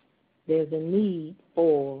 There's a need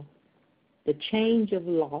for the change of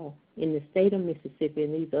law in the state of Mississippi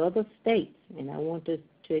and these other states, and I want to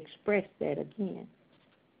express that again,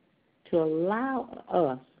 to allow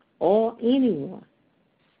us or anyone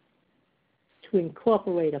to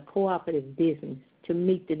incorporate a cooperative business to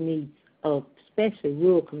meet the needs of especially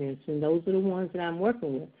rural communities, and those are the ones that I'm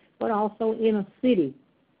working with, but also inner city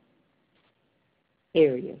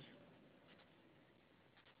areas.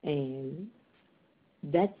 And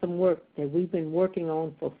that's some work that we've been working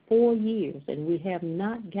on for 4 years, and we have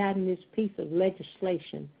not gotten this piece of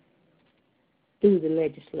legislation through the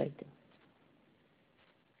legislature.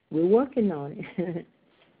 We're working on it.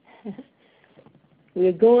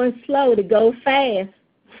 We're going slow to go fast,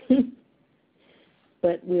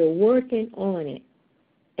 but we're working on it.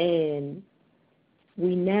 And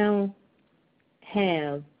we now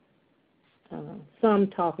have some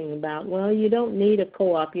talking about, well, you don't need a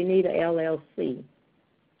co-op, you need a LLC.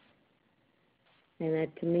 And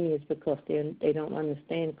that to me is because they don't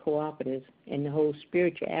understand cooperatives and the whole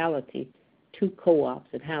spirituality to co-ops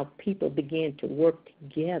and how people begin to work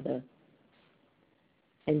together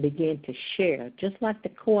and begin to share, just like the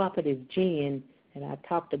cooperative gin that I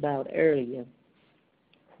talked about earlier,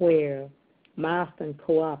 where Milestone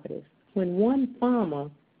Cooperative, when one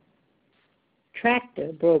farmer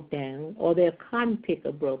tractor broke down or their cotton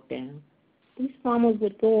picker broke down, these farmers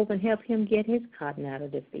would go over and help him get his cotton out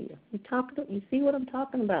of the field. You see what I'm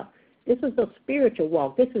talking about? This is a spiritual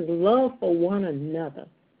walk. This is love for one another.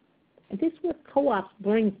 And this is what co-ops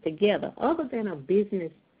brings together, other than a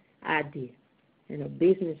business idea and a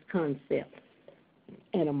business concept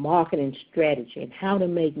and a marketing strategy and how to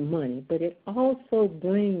make money. But it also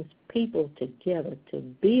brings people together to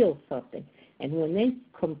build something. And when they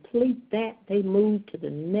complete that, they move to the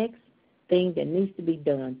next thing that needs to be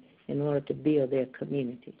done in order to build their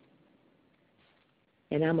community.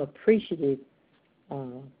 And I'm appreciative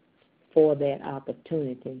for that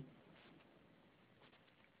opportunity.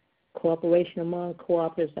 Cooperation among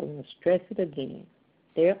cooperatives, I want to stress it again.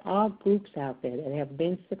 There are groups out there that have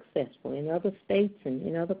been successful in other states and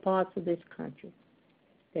in other parts of this country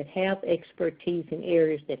that have expertise in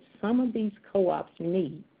areas that some of these co-ops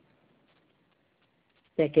need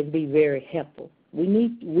that can be very helpful.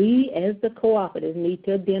 We as the cooperatives need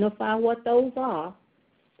to identify what those are,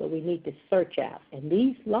 but we need to search out. And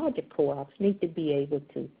these larger co-ops need to be able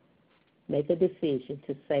to make a decision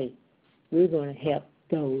to say, we're going to help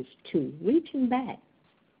those too, reaching back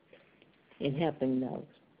and helping those.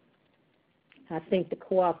 I think the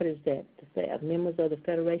cooperatives that the members of the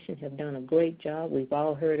Federation have done a great job. We've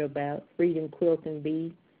all heard about Freedom Quilt and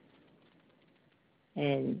Bead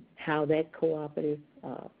and how that cooperative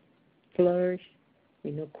flourished,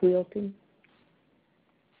 quilting,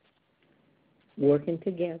 working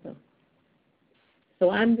together. So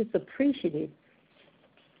I'm just appreciative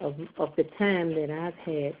of the time that I've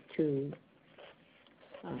had to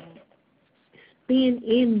spend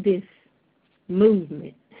in this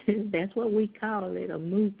movement. That's what we call it, a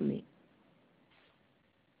movement.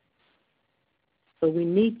 So we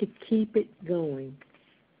need to keep it going,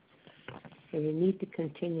 and we need to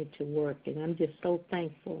continue to work. And I'm just so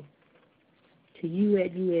thankful to you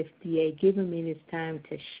at USDA giving me this time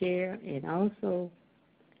to share, and also,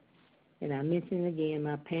 and I mention again,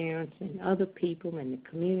 my parents and other people and the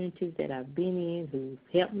communities that I've been in who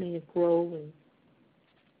helped me to grow and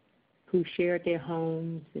who shared their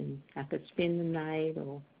homes, and I could spend the night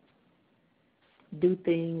or do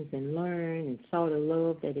things and learn and saw the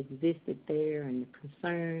love that existed there and the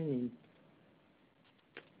concern,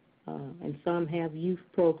 and some have youth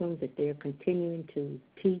programs that they're continuing to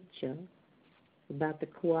teach about the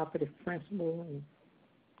cooperative principle and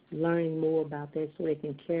learning more about that so they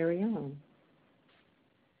can carry on.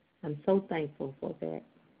 I'm so thankful for that.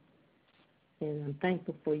 And I'm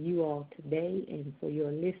thankful for you all today and for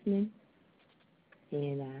your listening.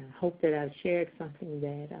 And I hope that I've shared something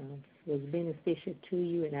that was beneficial to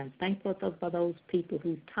you. And I'm thankful for those people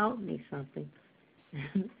who taught me something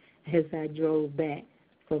as I drove back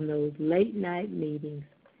from those late night meetings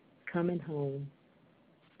coming home.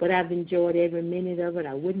 But I've enjoyed every minute of it.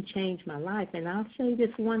 I wouldn't change my life. And I'll say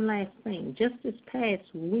this one last thing. Just this past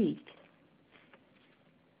week,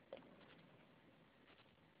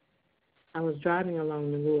 I was driving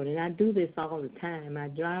along the road, and I do this all the time. I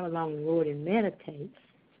drive along the road and meditate.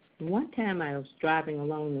 And one time I was driving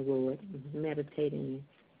along the road, meditating,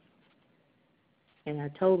 and I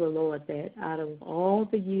told the Lord that out of all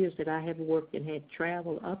the years that I have worked and had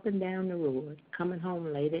traveled up and down the road, coming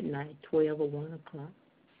home late at night, 12 or 1 o'clock,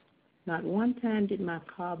 not one time did my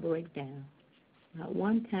car break down. Not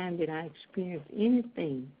one time did I experience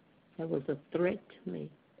anything that was a threat to me.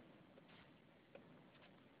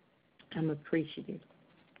 I'm appreciative,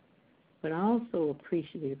 but also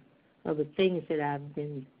appreciative of the things that I've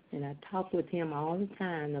been, and I talk with him all the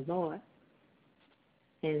time, the Lord,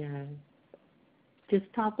 and I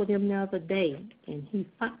just talked with him the other day, and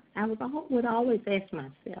I would always ask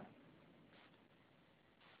myself,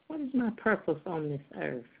 what is my purpose on this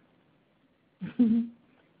earth? And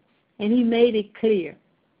he made it clear.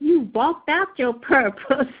 You walked out your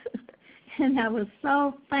purpose. And I was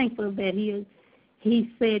so thankful that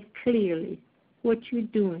he said clearly what you're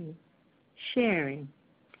doing, sharing,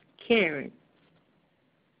 caring,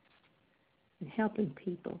 and helping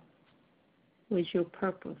people was your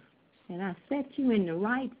purpose. And I set you in the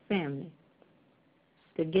right family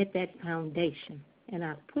to get that foundation. And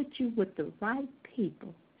I put you with the right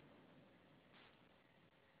people,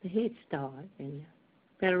 the Head Start and the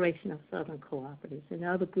Federation of Southern Cooperatives and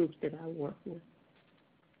other groups that I work with,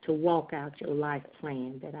 to walk out your life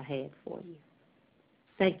plan that I had for you.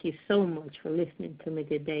 Thank you so much for listening to me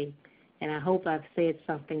today, and I hope I've said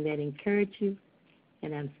something that encouraged you,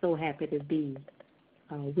 and I'm so happy to be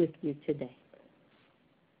with you today.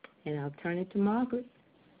 And I'll turn it to Margaret.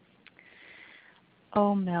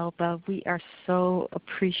 Oh, Melbah, we are so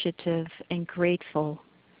appreciative and grateful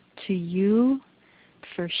to you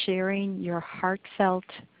for sharing your heartfelt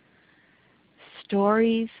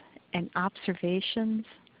stories and observations.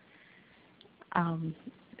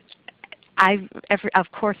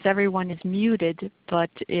 Of course, everyone is muted, but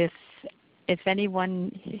if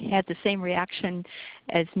anyone had the same reaction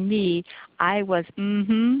as me, I was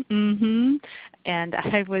and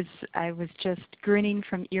I was just grinning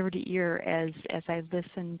from ear to ear as I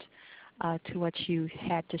listened to what you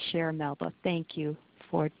had to share, Melbah. Thank you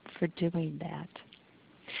for doing that.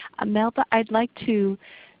 Melbah, I'd like to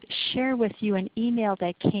share with you an email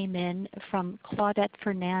that came in from Claudette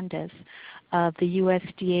Fernandez of the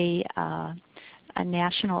USDA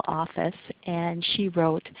National Office, and she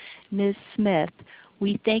wrote, Ms. Smith,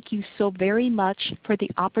 we thank you so very much for the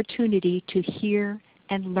opportunity to hear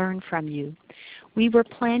and learn from you. We were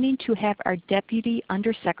planning to have our Deputy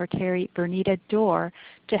Undersecretary, Bernita Dorr,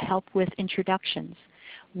 to help with introductions.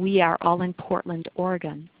 We are all in Portland,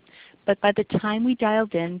 Oregon. But by the time we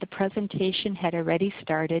dialed in, the presentation had already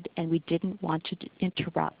started and we didn't want to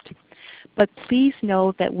interrupt. But please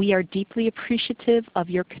know that we are deeply appreciative of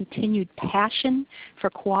your continued passion for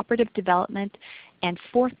cooperative development and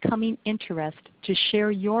forthcoming interest to share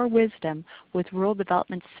your wisdom with rural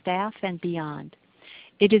development staff and beyond.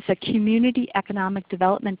 It is a community economic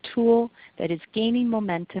development tool that is gaining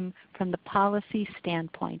momentum from the policy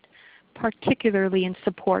standpoint, particularly in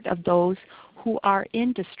support of those who are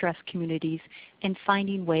in distressed communities and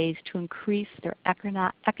finding ways to increase their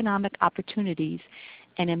economic opportunities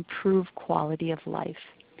and improve quality of life.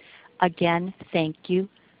 Again, thank you.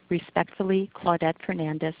 Respectfully, Claudette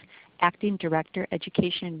Fernandez, Acting Director,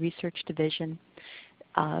 Education and Research Division,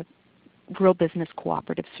 Rural Business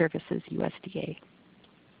Cooperative Services, USDA.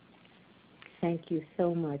 Thank you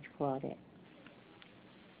so much, Claudette.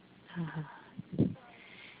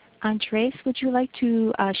 Andres, would you like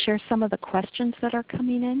to share some of the questions that are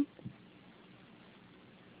coming in?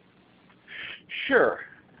 Sure.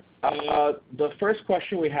 The first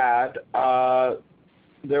question we had,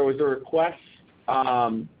 there was a request,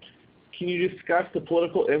 can you discuss the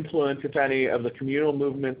political influence, if any, of the communal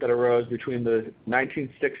movement that arose between the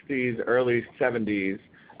 1960s, early 70s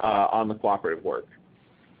on the cooperative work?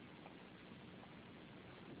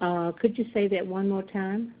 Could you say that one more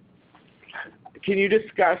time? Can you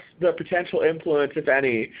discuss the potential influence, if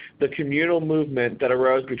any, the communal movement that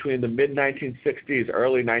arose between the mid-1960s,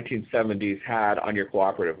 early 1970s had on your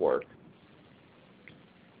cooperative work?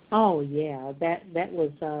 Oh, yeah, that was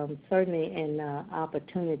certainly an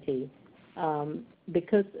opportunity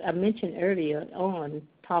because I mentioned earlier on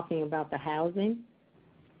talking about the housing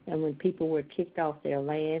and when people were kicked off their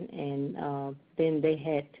land and then they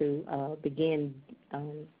had to begin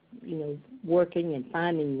working and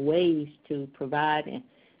finding ways to provide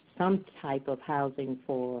some type of housing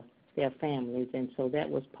for their families, and so that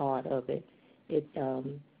was part of it.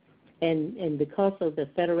 And because of the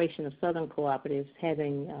Federation of Southern Cooperatives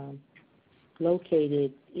having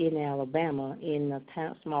located in Alabama, in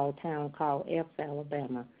a small town called Epps,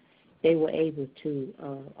 Alabama, they were able to,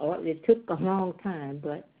 it took a long time,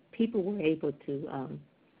 but people were able to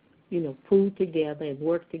pull together and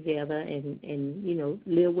work together and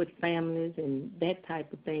live with families and that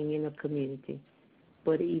type of thing in a community.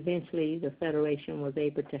 But eventually the Federation was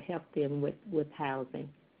able to help them with housing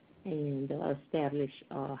and establish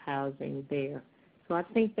housing there. So I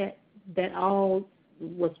think that all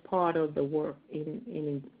was part of the work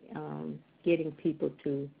in getting people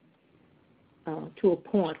to a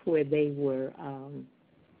point where they were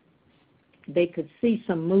they could see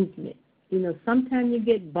some movement. Sometimes you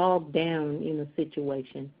get bogged down in a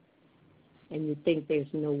situation and you think there's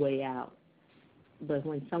no way out. But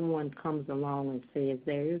when someone comes along and says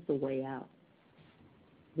there is a way out,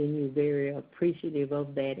 then you're very appreciative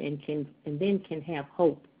of that and then can have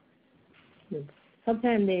hope.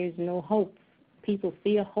 Sometimes there's no hope. People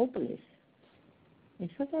feel hopeless. And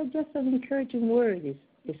sometimes just an encouraging word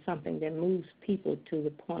is something that moves people to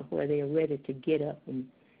the point where they're ready to get up and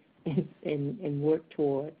work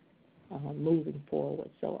toward moving forward.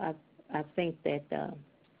 So I think that that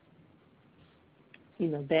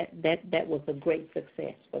was a great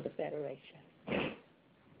success for the Federation.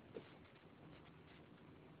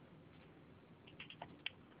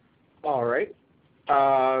 All right.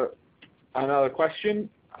 Another question.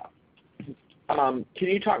 Can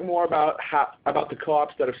you talk more about the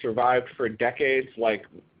co-ops that have survived for decades, like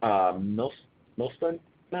Milston?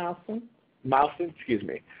 Mileston, excuse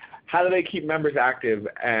me. How do they keep members active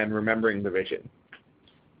and remembering the vision?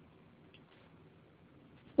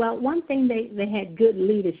 Well, one thing, they had good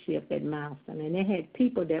leadership at Mileston, and they had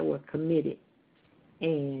people that were committed.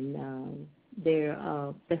 And they're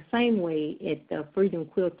the same way at the Freedom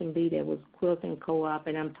Quilting Bee, there was Quilting Co-op,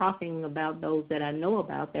 and I'm talking about those that I know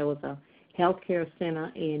about. There was a healthcare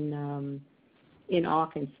center in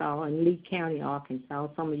Arkansas, in Lee County, Arkansas.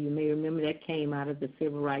 Some of you may remember that came out of the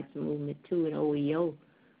Civil Rights Movement, too, in OEO,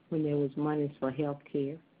 when there was monies for health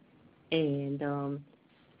care. And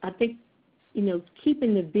I think,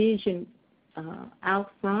 keeping the vision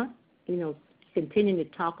out front, continuing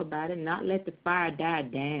to talk about it, not let the fire die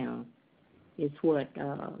down is what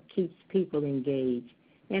keeps people engaged.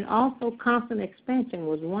 And also constant expansion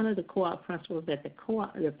was one of the co-op principles that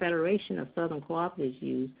the Federation of Southern Cooperatives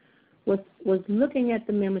used, was looking at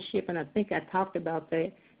the membership, and I think I talked about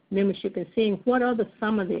that membership and seeing what are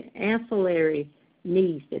some of the ancillary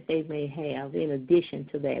needs that they may have in addition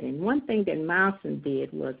to that. And one thing that Mileston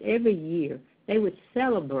did was every year they would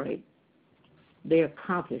celebrate their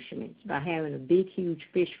accomplishments by having a big, huge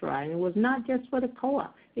fish fry. And it was not just for the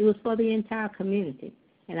co-op. It was for the entire community.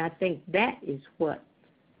 And I think that is what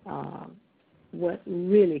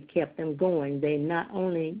really kept them going. They not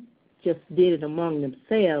only just did it among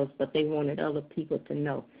themselves, but they wanted other people to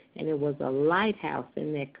know. And it was a lighthouse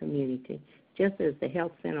in that community, just as the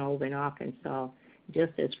health center over in Arkansas,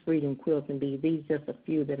 just as Freedom Quilting Bee. These are just a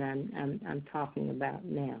few that I'm talking about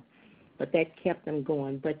now. But that kept them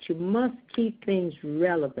going. But you must keep things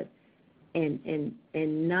relevant and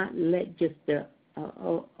not let just the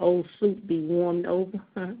old soup be warmed over.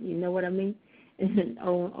 You know what I mean?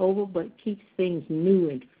 Over, but keep things new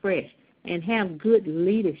and fresh and have good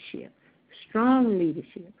leadership, strong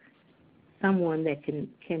leadership. Someone that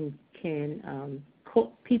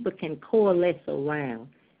people can coalesce around,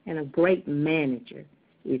 and a great manager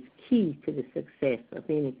is key to the success of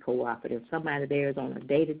any cooperative. Somebody there is on a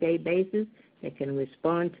day-to-day basis that can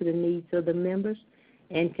respond to the needs of the members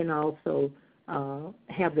and can also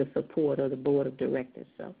have the support of the board of directors.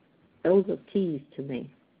 So those are keys to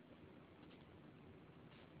me.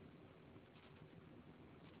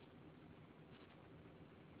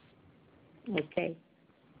 Okay.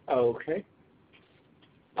 Okay.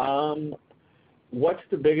 What's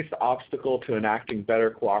the biggest obstacle to enacting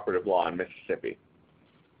better cooperative law in Mississippi?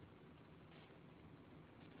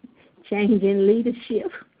 Change in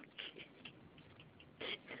leadership.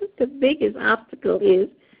 The biggest obstacle is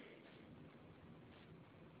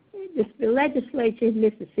the legislature in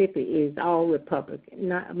Mississippi is all Republican,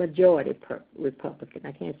 not a majority Republican.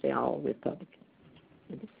 I can't say all Republican.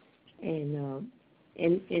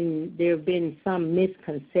 And there have been some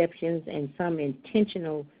misconceptions and some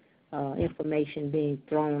intentional information being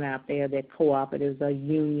thrown out there that cooperatives are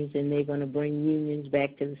unions and they're going to bring unions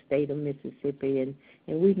back to the state of Mississippi, and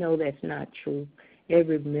we know that's not true.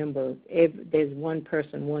 Every member, there's one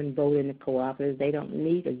person, one vote in the cooperative. They don't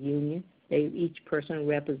need a union. Each person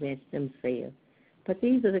represents themselves. But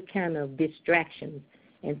these are the kind of distractions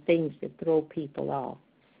and things that throw people off.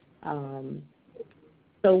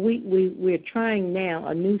 So we're trying now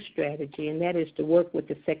a new strategy, and that is to work with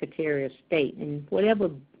the Secretary of State. And whatever,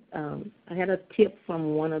 I had a tip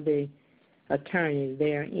from one of the attorneys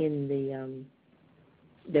there in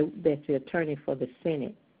that's the attorney for the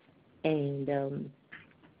Senate, and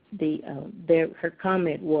her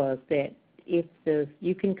comment was that if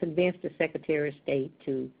you can convince the Secretary of State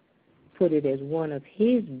to put it as one of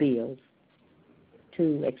his bills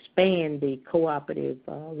to expand the cooperative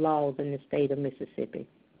laws in the state of Mississippi,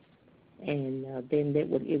 and then it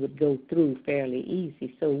would go through fairly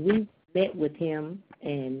easy. So we met with him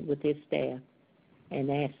and with his staff, and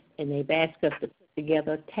they've asked us to put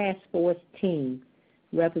together a task force team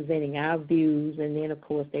representing our views, and then of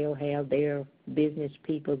course they'll have their business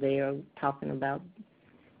people there talking about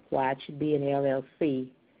why it should be an LLC.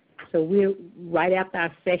 So we're right after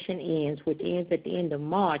our session ends, which ends at the end of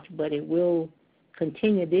March, but it will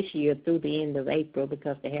continue this year through the end of April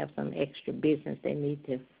because they have some extra business they need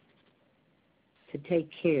to take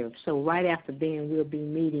care of. So right after then, we'll be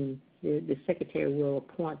meeting. The secretary will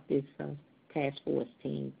appoint this task force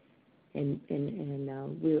team, and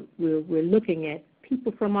we're looking at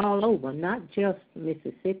people from all over, not just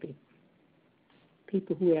Mississippi.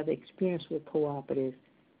 People who have experience with cooperatives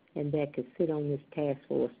and that could sit on this task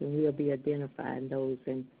force, and we'll be identifying those,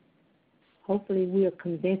 and hopefully we're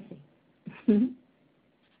convincing.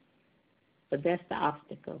 But that's the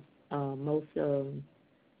obstacle. Most of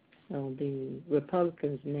the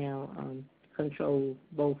Republicans now control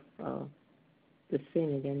both the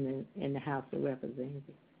Senate and the House of Representatives,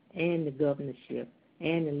 and the governorship,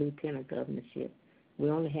 and the lieutenant governorship. We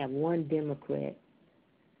only have one Democrat,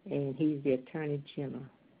 and he's the Attorney General.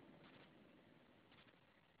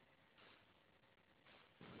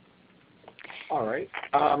 All right.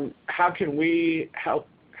 How can we help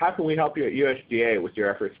you at USDA with your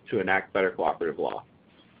efforts to enact better cooperative law?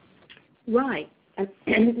 Right.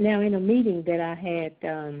 Now, in a meeting that I had,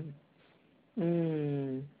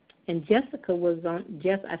 and Jessica was on.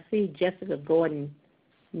 I see Jessica Gordon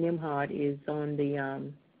Nimhard is on the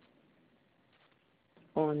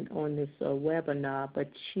on this webinar, but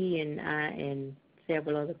she and I and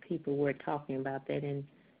several other people were talking about that, and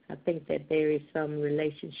I think that there is some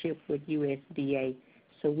relationship with USDA,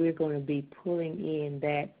 so we're going to be pulling in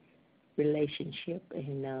that relationship.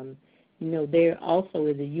 And, there also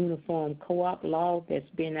is a uniform co-op law that's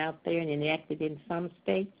been out there and enacted in some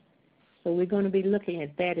states. So we're going to be looking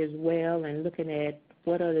at that as well, and looking at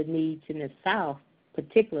what are the needs in the South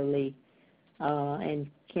particularly, and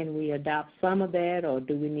can we adopt some of that, or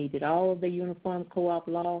do we need it all of the uniform co-op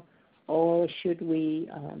law, or should we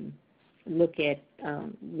look at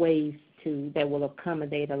ways that will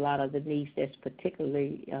accommodate a lot of the needs that's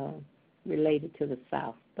particularly related to the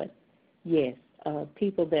South. But yes,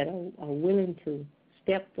 people that are willing to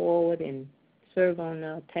step forward and serve on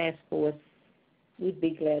a task force, we'd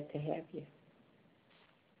be glad to have you.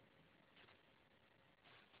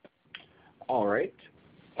 All right.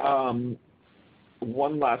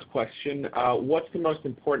 One last question. What's the most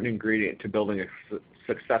important ingredient to building a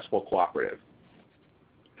successful cooperative?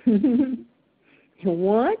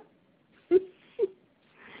 What?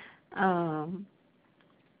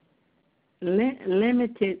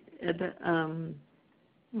 Limited.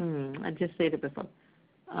 I just said it before.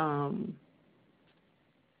 I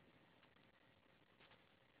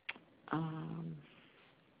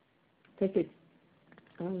think it's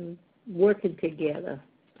working together.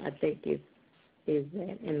 I think is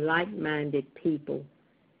that, and like-minded people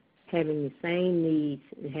having the same needs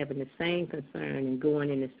and having the same concern and going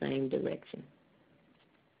in the same direction.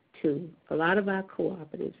 Too, a lot of our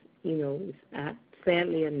cooperatives,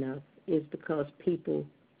 sadly enough, is because people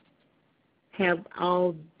have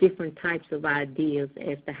all different types of ideas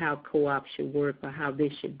as to how co-op should work or how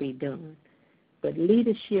this should be done. But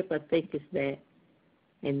leadership, I think, is that,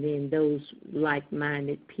 and then those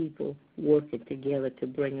like-minded people working together to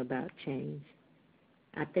bring about change.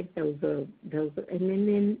 I think those are, and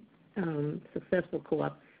then successful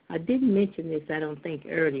co-op. I didn't mention this, I don't think,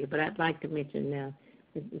 earlier, but I'd like to mention now.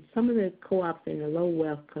 some of the co-ops in the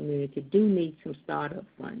low-wealth community do need some startup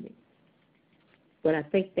funding. But I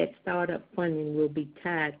think that startup funding will be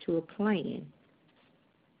tied to a plan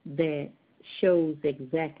that shows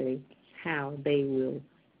exactly how they will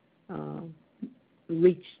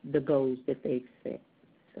reach the goals that they've set.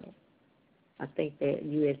 So I think that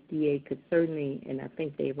USDA could certainly, and I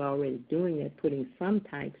think they've already doing that, putting some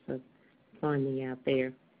types of funding out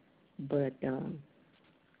there, but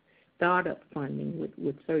startup funding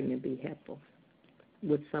would certainly be helpful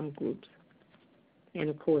with some groups. And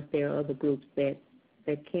of course there are other groups that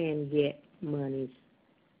can get monies,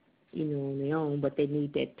 on their own, but they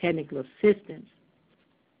need that technical assistance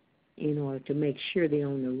in order to make sure they're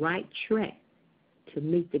on the right track to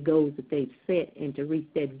meet the goals that they've set and to reach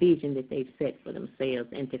that vision that they've set for themselves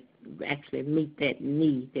and to actually meet that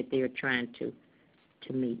need that they're trying to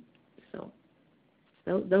meet. So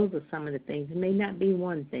those are some of the things. It may not be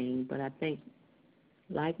one thing, but I think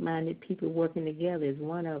like-minded people working together is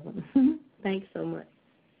one of them. Thanks so much.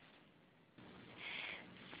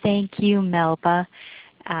 Thank you, Melbah.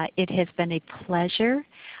 It has been a pleasure.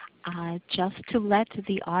 Just to let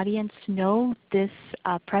the audience know, this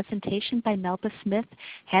presentation by Melbah Smith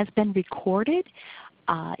has been recorded.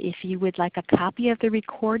 If you would like a copy of the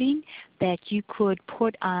recording that you could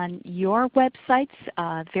put on your websites,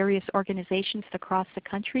 various organizations across the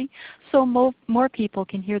country, so more people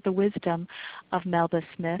can hear the wisdom of Melbah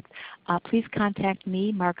Smith, please contact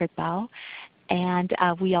me, Margaret Bow. And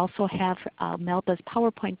we also have Melbah's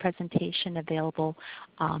PowerPoint presentation available.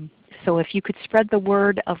 So if you could spread the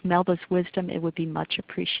word of Melbah's wisdom, it would be much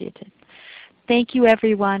appreciated. Thank you,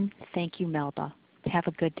 everyone. Thank you, Melbah. Have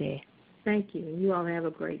a good day. Thank you. You all have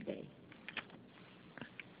a great day.